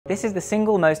This is the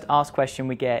single most asked question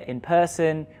we get in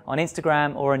person, on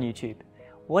Instagram or on YouTube.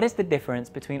 What is the difference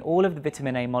between all of the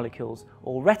vitamin A molecules,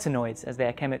 or retinoids as they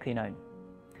are chemically known?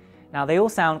 Now they all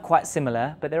sound quite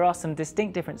similar, but there are some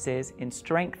distinct differences in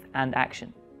strength and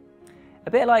action.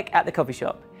 A bit like at the coffee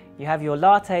shop, you have your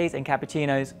lattes and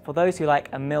cappuccinos for those who like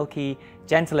a milky,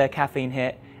 gentler caffeine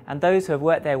hit, and those who have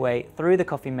worked their way through the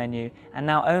coffee menu and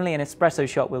now only an espresso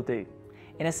shot will do.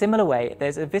 In a similar way,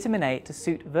 there's a vitamin A to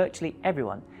suit virtually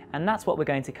everyone, and that's what we're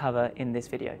going to cover in this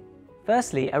video.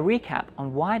 Firstly, a recap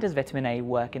on why does vitamin A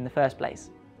work in the first place.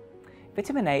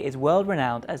 Vitamin A is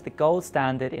world-renowned as the gold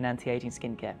standard in anti-aging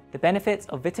skincare. The benefits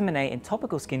of vitamin A in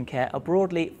topical skincare are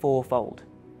broadly fourfold.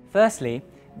 Firstly,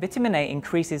 vitamin A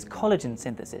increases collagen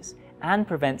synthesis and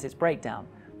prevents its breakdown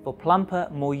for plumper,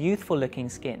 more youthful-looking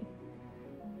skin.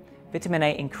 Vitamin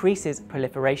A increases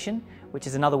proliferation, which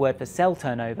is another word for cell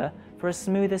turnover, for a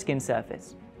smoother skin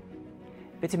surface.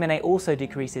 Vitamin A also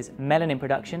decreases melanin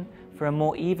production for a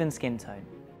more even skin tone.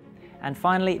 And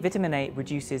finally, vitamin A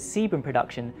reduces sebum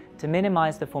production to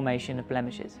minimize the formation of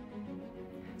blemishes.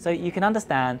 So you can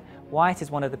understand why it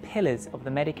is one of the pillars of the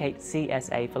Medik8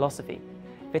 CSA philosophy.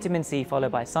 Vitamin C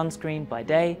followed by sunscreen by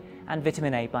day and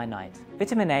vitamin A by night.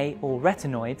 Vitamin A, or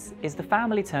retinoids, is the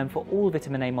family term for all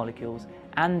vitamin A molecules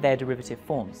and their derivative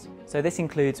forms. So this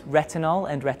includes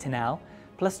retinol and retinal,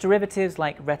 plus derivatives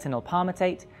like retinol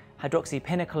palmitate,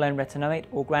 hydroxypinocolone retinoate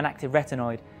or granactive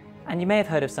retinoid, and you may have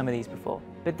heard of some of these before.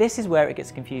 But this is where it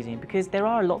gets confusing because there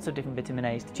are lots of different vitamin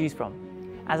A's to choose from.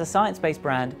 As a science-based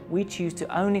brand, we choose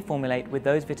to only formulate with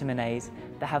those vitamin A's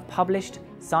that have published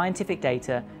scientific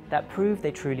data that prove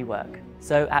they truly work.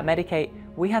 So at Medik8,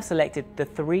 we have selected the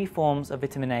 3 forms of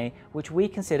vitamin A which we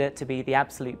consider to be the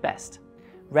absolute best: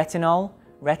 retinol,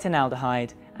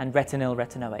 retinaldehyde, and retinal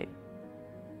retinoate.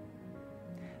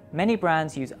 Many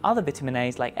brands use other vitamin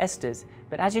A's like esters,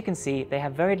 but as you can see, they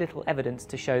have very little evidence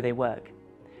to show they work.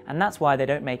 And that's why they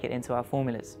don't make it into our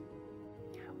formulas.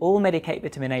 All Medik8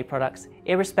 vitamin A products,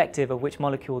 irrespective of which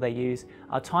molecule they use,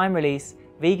 are time-release,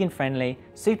 vegan-friendly,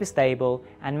 super stable,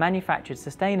 and manufactured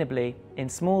sustainably in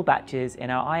small batches in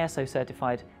our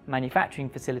ISO-certified manufacturing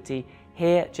facility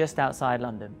here just outside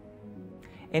London.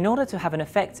 In order to have an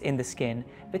effect in the skin,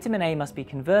 vitamin A must be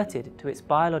converted to its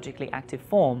biologically active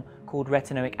form called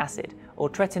retinoic acid, or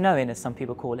tretinoin as some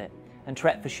people call it, and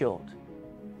tret for short.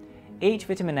 Each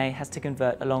vitamin A has to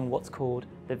convert along what's called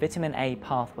the vitamin A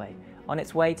pathway on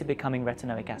its way to becoming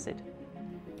retinoic acid.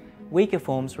 Weaker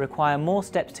forms require more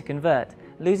steps to convert,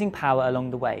 losing power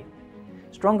along the way.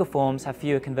 Stronger forms have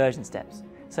fewer conversion steps,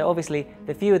 so obviously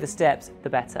the fewer the steps, the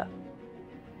better.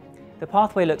 The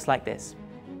pathway looks like this.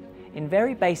 In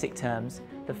very basic terms,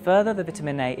 the further the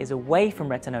vitamin A is away from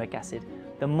retinoic acid,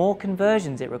 the more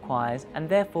conversions it requires, and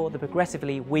therefore the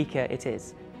progressively weaker it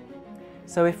is.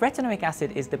 So if retinoic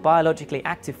acid is the biologically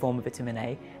active form of vitamin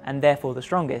A, and therefore the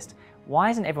strongest, why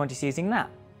isn't everyone just using that?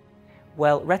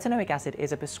 Well, retinoic acid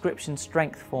is a prescription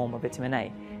strength form of vitamin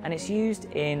A, and it's used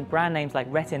in brand names like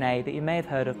Retin A that you may have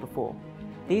heard of before.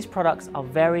 These products are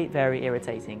very, very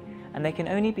irritating, and they can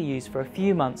only be used for a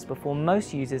few months before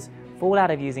most users fall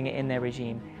out of using it in their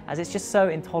regime, as it's just so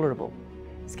intolerable.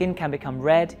 Skin can become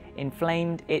red,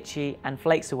 inflamed, itchy, and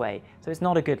flakes away, so it's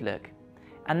not a good look.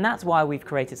 And that's why we've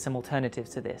created some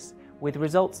alternatives to this, with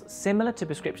results similar to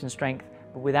prescription strength,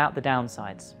 but without the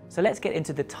downsides. So let's get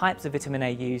into the types of vitamin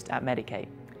A used at Medik8.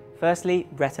 Firstly,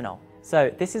 retinol.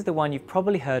 So this is the one you've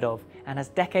probably heard of and has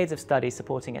decades of studies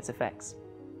supporting its effects.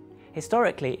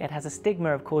 Historically, it has a stigma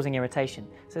of causing irritation,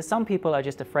 so some people are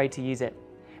just afraid to use it.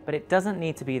 But it doesn't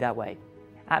need to be that way.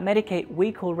 At Medik8,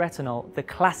 we call retinol the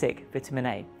classic vitamin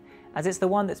A, as it's the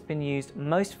one that's been used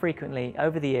most frequently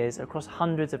over the years across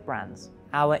hundreds of brands.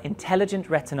 Our intelligent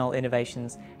retinol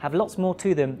innovations have lots more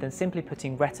to them than simply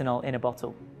putting retinol in a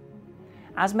bottle.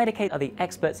 As Medik8 are the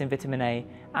experts in vitamin A,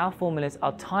 our formulas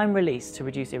are time-released to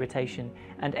reduce irritation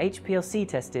and HPLC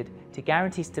tested to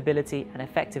guarantee stability and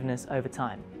effectiveness over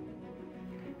time.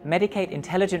 Medik8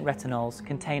 intelligent retinols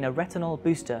contain a retinol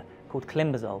booster called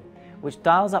clombazole, which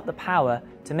dials up the power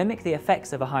to mimic the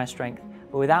effects of a higher strength,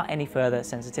 but without any further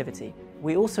sensitivity.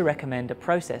 We also recommend a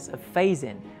process of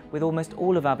phase-in with almost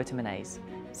all of our vitamin A's,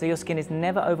 so your skin is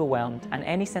never overwhelmed and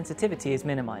any sensitivity is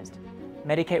minimized.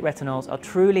 Medik8 retinols are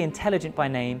truly intelligent by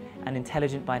name and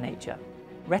intelligent by nature.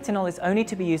 Retinol is only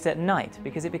to be used at night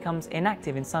because it becomes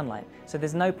inactive in sunlight, so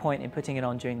there's no point in putting it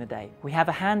on during the day. We have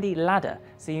a handy ladder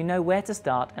so you know where to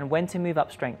start and when to move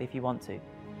up strength if you want to.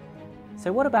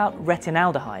 So what about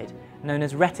retinaldehyde, known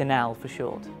as retinal for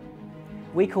short?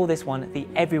 We call this one the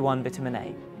everyone vitamin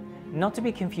A. Not to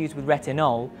be confused with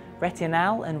retinol,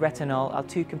 retinal and retinol are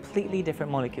two completely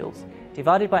different molecules,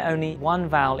 divided by only one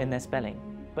vowel in their spelling.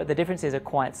 but the differences are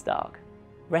quite stark.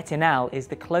 Retinal is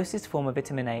the closest form of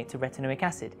vitamin A to retinoic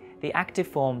acid, the active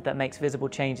form that makes visible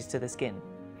changes to the skin.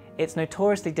 It's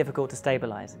notoriously difficult to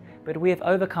stabilize, but we have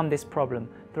overcome this problem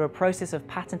through a process of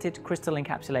patented crystal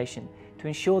encapsulation to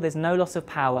ensure there's no loss of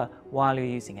power while you're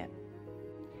using it.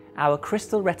 Our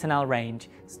Crystal Retinal range,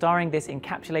 starring this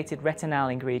encapsulated retinal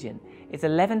ingredient, is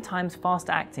 11 times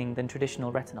faster acting than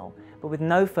traditional retinol, but with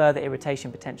no further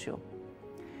irritation potential.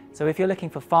 So if you're looking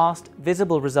for fast,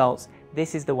 visible results,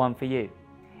 this is the one for you.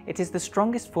 It is the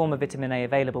strongest form of vitamin A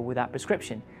available without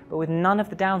prescription, but with none of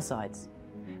the downsides.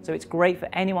 So it's great for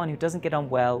anyone who doesn't get on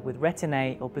well with Retin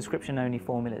A or prescription-only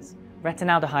formulas.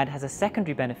 Retinaldehyde has a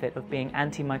secondary benefit of being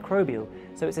antimicrobial,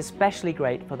 so it's especially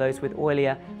great for those with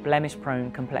oilier,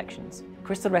 blemish-prone complexions.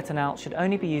 Crystal Retinal should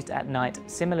only be used at night,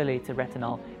 similarly to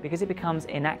retinol, because it becomes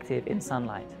inactive in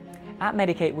sunlight. At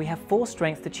Medik8, we have 4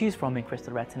 strengths to choose from in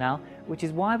Crystal Retinal, which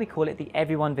is why we call it the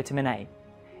Everyone Vitamin A.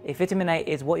 If vitamin A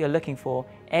is what you're looking for,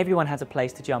 everyone has a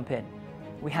place to jump in.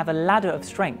 We have a ladder of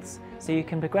strengths, so you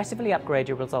can progressively upgrade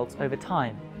your results over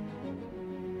time.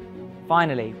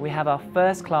 Finally, we have our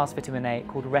first-class vitamin A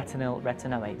called retinal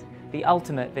retinoate, the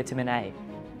ultimate vitamin A.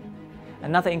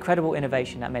 Another incredible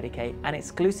innovation at Medik8 and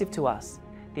exclusive to us,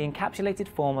 the encapsulated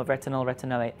form of retinal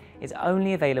retinoate is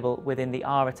only available within the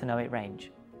R-retinoate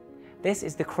range. This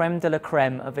is the creme de la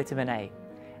creme of vitamin A,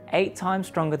 8 times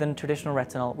stronger than traditional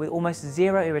retinol with almost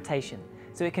zero irritation,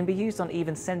 so it can be used on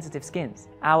even sensitive skins.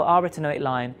 Our R-retinoate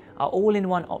line are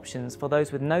all-in-one options for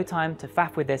those with no time to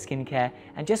faff with their skincare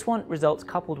and just want results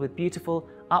coupled with beautiful,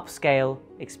 upscale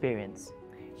experience.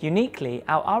 Uniquely,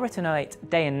 our R-retinoate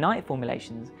day and night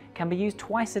formulations can be used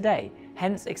twice a day,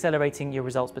 hence accelerating your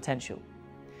results potential.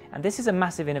 And this is a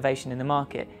massive innovation in the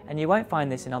market, and you won't find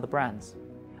this in other brands.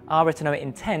 R-retinoate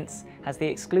Intense has the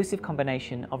exclusive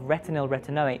combination of retinal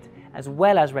retinoate as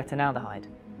well as retinaldehyde.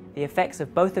 The effects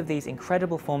of both of these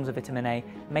incredible forms of vitamin A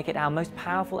make it our most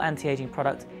powerful anti-aging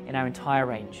product in our entire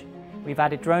range. We've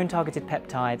added drone-targeted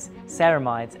peptides,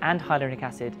 ceramides and hyaluronic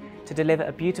acid to deliver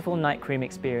a beautiful night cream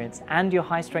experience and your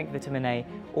high-strength vitamin A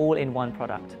all in one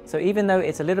product. So even though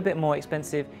it's a little bit more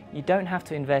expensive, you don't have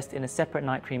to invest in a separate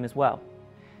night cream as well.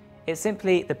 It's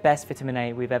simply the best vitamin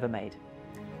A we've ever made.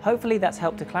 Hopefully that's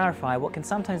helped to clarify what can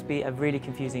sometimes be a really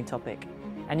confusing topic.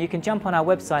 And you can jump on our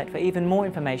website for even more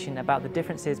information about the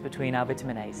differences between our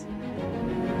vitamin A's.